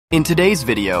In today's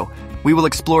video, we will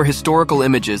explore historical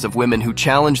images of women who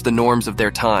challenge the norms of their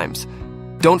times.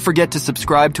 Don't forget to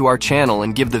subscribe to our channel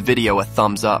and give the video a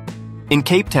thumbs up. In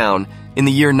Cape Town, in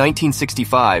the year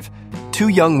 1965, two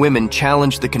young women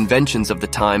challenged the conventions of the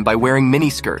time by wearing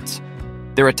miniskirts.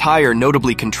 Their attire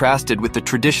notably contrasted with the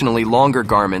traditionally longer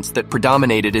garments that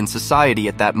predominated in society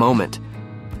at that moment.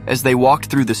 As they walked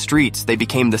through the streets, they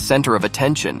became the center of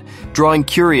attention, drawing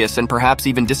curious and perhaps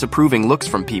even disapproving looks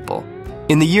from people.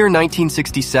 In the year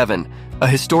 1967, a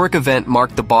historic event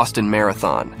marked the Boston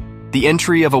Marathon, the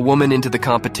entry of a woman into the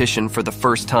competition for the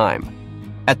first time.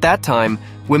 At that time,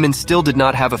 women still did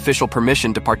not have official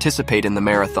permission to participate in the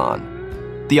marathon.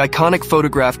 The iconic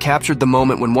photograph captured the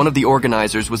moment when one of the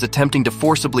organizers was attempting to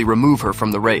forcibly remove her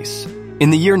from the race.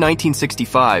 In the year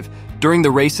 1965, during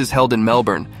the races held in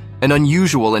Melbourne, an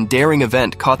unusual and daring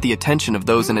event caught the attention of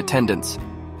those in attendance.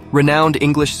 Renowned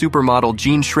English supermodel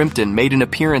Jean Shrimpton made an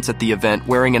appearance at the event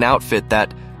wearing an outfit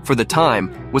that, for the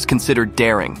time, was considered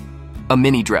daring: a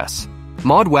mini dress.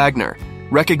 Maud Wagner,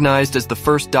 recognized as the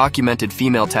first documented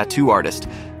female tattoo artist,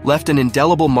 left an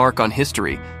indelible mark on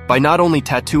history by not only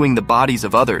tattooing the bodies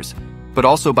of others, but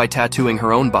also by tattooing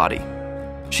her own body.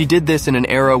 She did this in an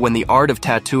era when the art of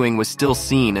tattooing was still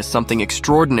seen as something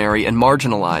extraordinary and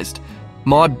marginalized.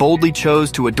 Maud boldly chose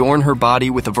to adorn her body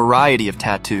with a variety of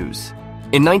tattoos.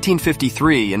 In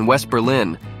 1953, in West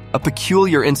Berlin, a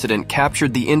peculiar incident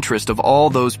captured the interest of all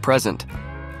those present.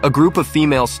 A group of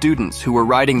female students who were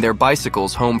riding their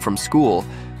bicycles home from school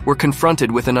were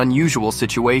confronted with an unusual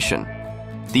situation.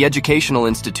 The educational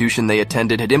institution they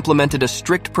attended had implemented a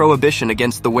strict prohibition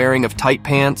against the wearing of tight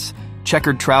pants,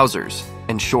 checkered trousers,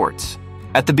 and shorts.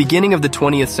 At the beginning of the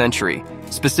 20th century,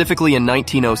 specifically in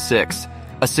 1906,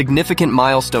 a significant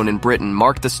milestone in Britain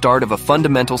marked the start of a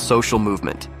fundamental social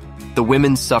movement: the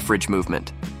women's suffrage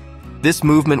movement. This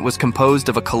movement was composed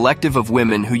of a collective of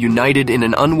women who united in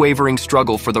an unwavering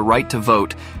struggle for the right to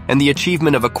vote and the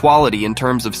achievement of equality in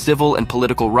terms of civil and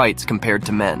political rights compared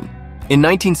to men. In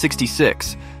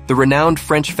 1966, the renowned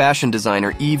French fashion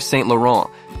designer Yves Saint Laurent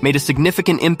made a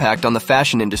significant impact on the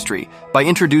fashion industry by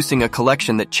introducing a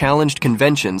collection that challenged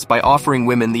conventions by offering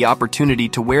women the opportunity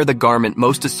to wear the garment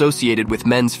most associated with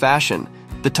men's fashion,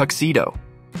 the tuxedo.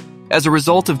 As a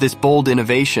result of this bold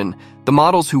innovation, the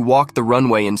models who walked the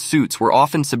runway in suits were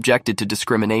often subjected to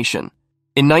discrimination.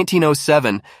 In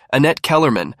 1907, Annette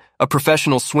Kellerman, a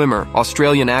professional swimmer,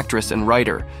 Australian actress, and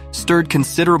writer, stirred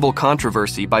considerable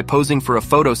controversy by posing for a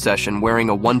photo session wearing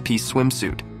a one-piece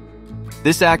swimsuit.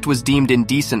 This act was deemed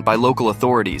indecent by local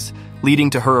authorities, leading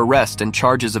to her arrest and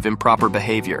charges of improper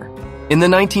behavior. In the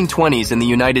 1920s in the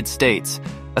United States,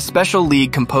 a special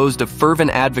league composed of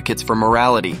fervent advocates for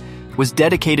morality was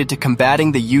dedicated to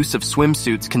combating the use of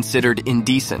swimsuits considered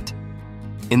indecent.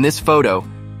 In this photo,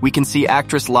 we can see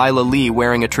actress Lila Lee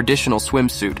wearing a traditional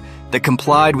swimsuit that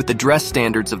complied with the dress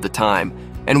standards of the time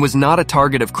and was not a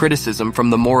target of criticism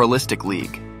from the moralistic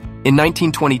league. In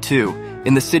 1922,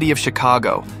 in the city of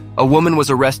Chicago, a woman was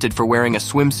arrested for wearing a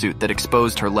swimsuit that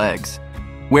exposed her legs.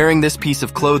 Wearing this piece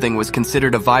of clothing was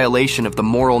considered a violation of the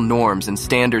moral norms and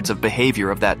standards of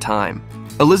behavior of that time.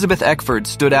 Elizabeth Eckford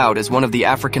stood out as one of the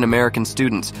African-American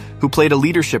students who played a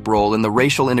leadership role in the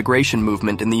racial integration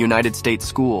movement in the United States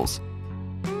schools.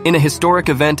 In a historic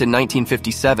event in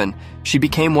 1957, she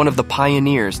became one of the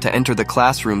pioneers to enter the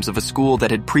classrooms of a school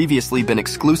that had previously been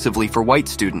exclusively for white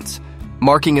students,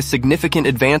 marking a significant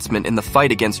advancement in the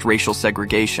fight against racial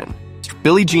segregation.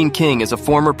 Billie Jean King is a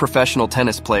former professional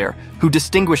tennis player who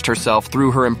distinguished herself through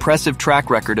her impressive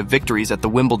track record of victories at the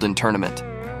Wimbledon tournament.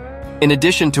 In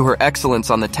addition to her excellence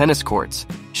on the tennis courts,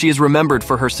 she is remembered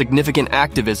for her significant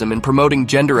activism in promoting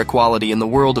gender equality in the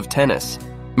world of tennis.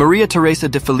 Maria Teresa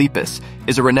de Filippis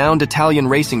is a renowned Italian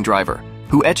racing driver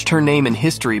who etched her name in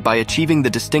history by achieving the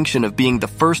distinction of being the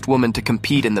first woman to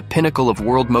compete in the pinnacle of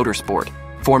world motorsport,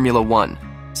 Formula One.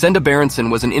 Senda Berenson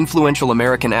was an influential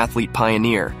American athlete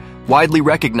pioneer, widely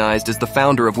recognized as the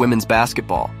founder of women's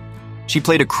basketball. She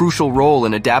played a crucial role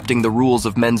in adapting the rules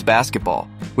of men's basketball,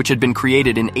 which had been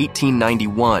created in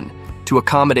 1891 to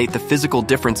accommodate the physical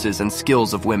differences and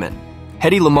skills of women.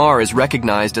 Hedy Lamarr is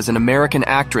recognized as an American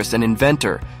actress and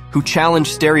inventor who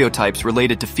challenged stereotypes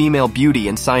related to female beauty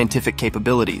and scientific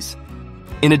capabilities.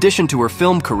 In addition to her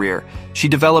film career, she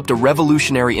developed a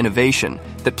revolutionary innovation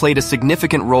that played a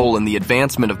significant role in the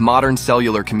advancement of modern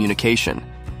cellular communication.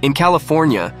 In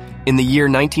California, in the year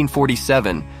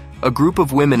 1947, a group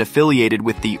of women affiliated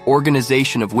with the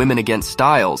Organization of Women Against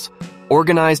Styles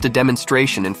organized a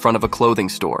demonstration in front of a clothing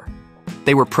store.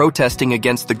 They were protesting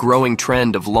against the growing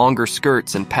trend of longer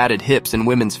skirts and padded hips in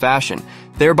women's fashion,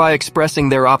 thereby expressing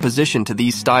their opposition to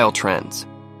these style trends.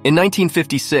 In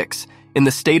 1956, In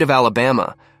the state of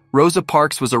Alabama, Rosa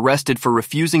Parks was arrested for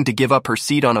refusing to give up her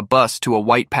seat on a bus to a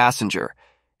white passenger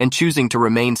and choosing to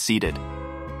remain seated.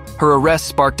 Her arrest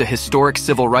sparked a historic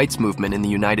civil rights movement in the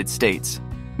United States.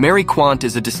 Mary Quant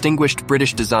is a distinguished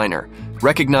British designer,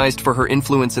 recognized for her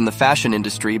influence in the fashion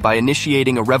industry by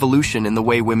initiating a revolution in the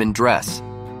way women dress.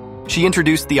 She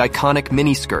introduced the iconic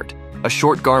miniskirt, a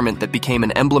short garment that became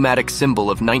an emblematic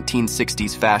symbol of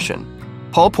 1960s fashion.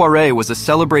 Paul Poiret was a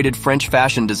celebrated French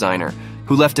fashion designer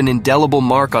who left an indelible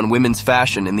mark on women's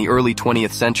fashion in the early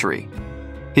 20th century.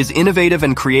 His innovative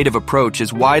and creative approach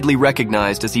is widely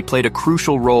recognized as he played a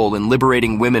crucial role in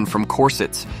liberating women from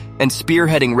corsets and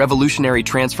spearheading revolutionary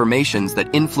transformations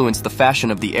that influenced the fashion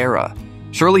of the era.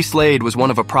 Shirley Slade was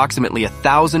one of approximately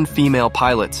 1,000 female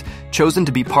pilots chosen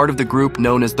to be part of the group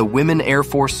known as the Women Air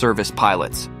Force Service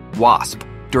Pilots, WASP,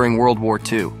 during World War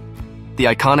II. The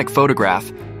iconic photograph,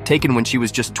 taken when she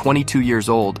was just 22 years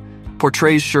old,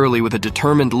 portrays Shirley with a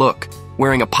determined look,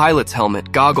 wearing a pilot's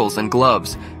helmet, goggles, and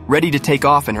gloves, ready to take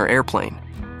off in her airplane.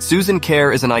 Susan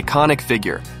Kare is an iconic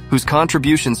figure whose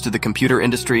contributions to the computer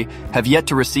industry have yet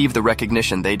to receive the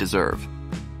recognition they deserve.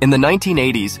 In the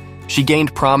 1980s, she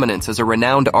gained prominence as a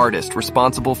renowned artist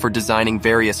responsible for designing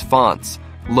various fonts,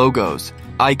 logos,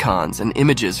 icons, and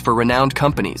images for renowned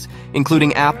companies,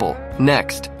 including Apple,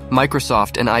 Next,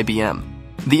 Microsoft, and IBM.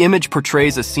 The image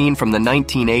portrays a scene from the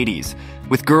 1980s,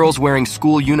 with girls wearing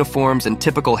school uniforms and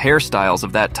typical hairstyles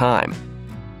of that time.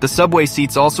 The subway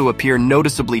seats also appear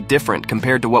noticeably different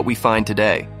compared to what we find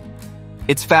today.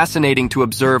 It's fascinating to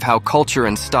observe how culture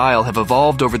and style have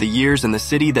evolved over the years in the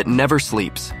city that never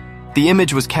sleeps. The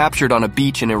image was captured on a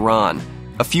beach in Iran,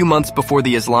 a few months before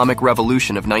the Islamic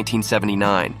Revolution of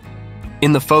 1979.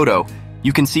 In the photo,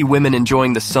 you can see women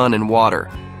enjoying the sun and water,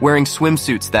 wearing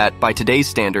swimsuits that, by today's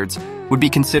standards, would be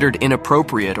considered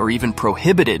inappropriate or even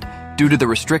prohibited due to the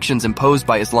restrictions imposed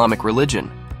by Islamic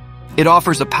religion. It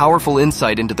offers a powerful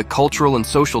insight into the cultural and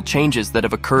social changes that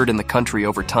have occurred in the country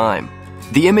over time.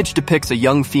 The image depicts a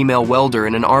young female welder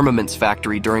in an armaments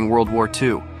factory during World War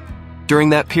II.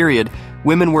 During that period,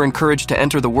 women were encouraged to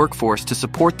enter the workforce to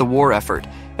support the war effort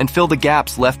and fill the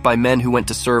gaps left by men who went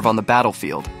to serve on the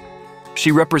battlefield.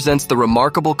 She represents the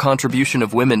remarkable contribution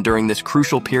of women during this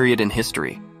crucial period in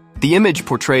history. The image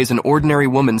portrays an ordinary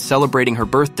woman celebrating her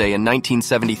birthday in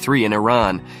 1973 in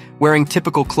Iran, wearing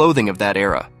typical clothing of that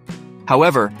era.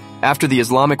 However, after the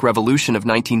Islamic Revolution of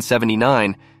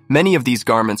 1979, many of these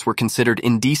garments were considered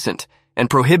indecent and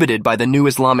prohibited by the new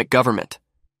Islamic government.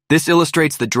 This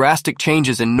illustrates the drastic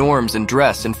changes in norms and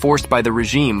dress enforced by the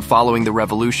regime following the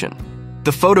revolution.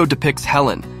 The photo depicts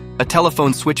Helen, a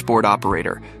telephone switchboard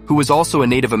operator who was also a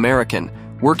Native American,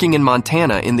 working in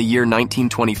Montana in the year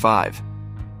 1925.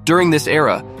 During this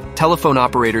era, telephone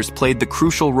operators played the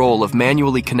crucial role of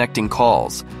manually connecting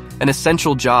calls, an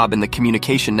essential job in the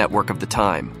communication network of the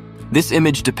time. This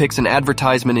image depicts an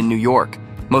advertisement in New York,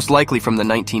 most likely from the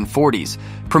 1940s,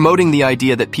 promoting the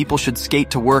idea that people should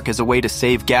skate to work as a way to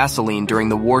save gasoline during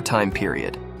the wartime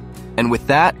period. And with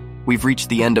that, we've reached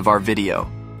the end of our video.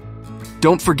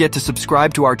 Don't forget to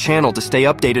subscribe to our channel to stay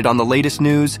updated on the latest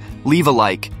news, leave a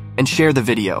like, and share the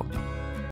video.